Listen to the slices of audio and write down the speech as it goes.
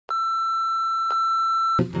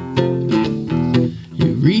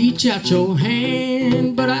You reach out your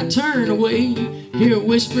hand, but I turn away. Hear a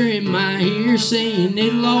whisper in my ear saying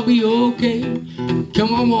it'll all be okay.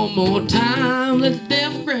 Come on one more time, let the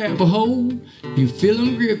devil grab a hold. You feel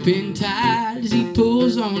him gripping tight as he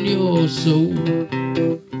pulls on your soul.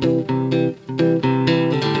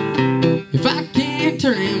 If I can't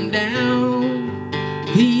turn him down,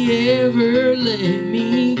 he ever let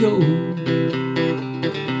me go.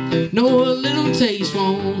 No, a little taste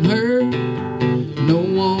won't hurt, no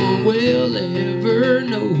one will ever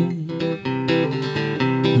know.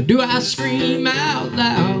 Or do I scream out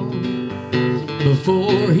loud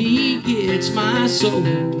before he gets my soul?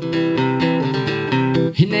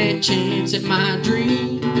 In that chance at my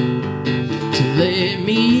dream to let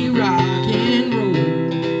me rock and roll.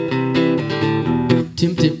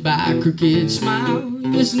 Tempted by a crooked smile,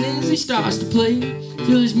 listen as he starts to play.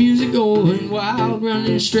 Feel his music going wild,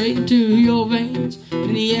 running straight into your veins.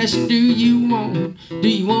 And he asks you, do you want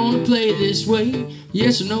to play this way?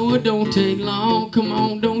 Yes or no, it don't take long. Come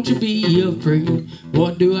on, don't you be afraid.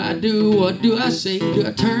 What do I do? What do I say? Do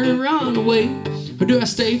I turn and run away? Or do I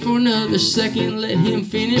stay for another second, let him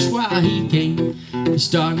finish while he can? It's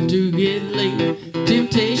starting to get late,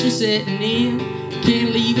 temptation setting in.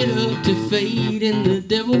 Can't leave it up to fate, and the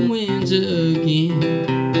devil wins again.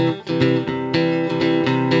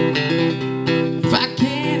 If I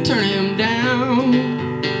can't turn him down,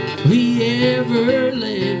 will he ever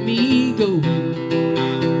let me go?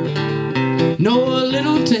 No, a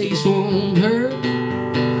little taste won't hurt,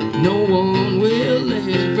 no one will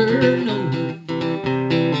ever know.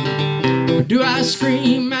 Or do I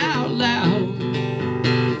scream out loud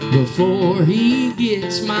before he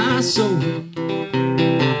gets my soul?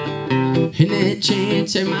 And that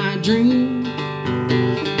chance at my dream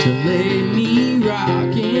to let me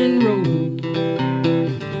rock and roll.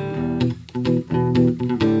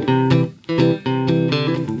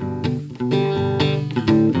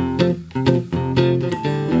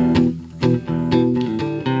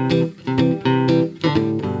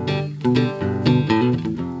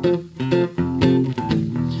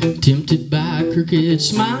 Tempted by a crooked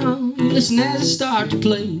smile, listen as I start to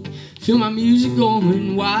play. Feel my music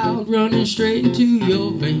going wild, running straight into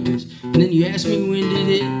your veins. And then you ask me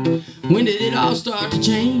when did it all start to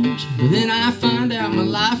change? But then I find out my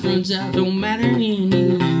life runs out, don't matter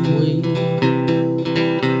anyway.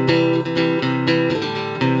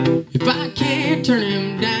 If I can't turn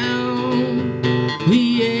him down, will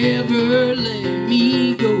he ever let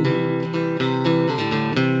me go?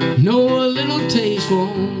 No, a little taste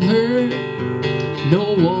won't hurt,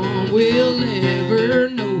 no one will ever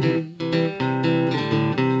know.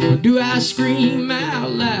 Or do I scream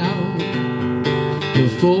out loud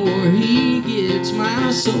before he gets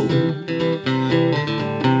my soul?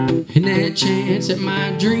 And that chance at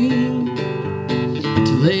my dream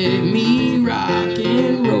to let me rock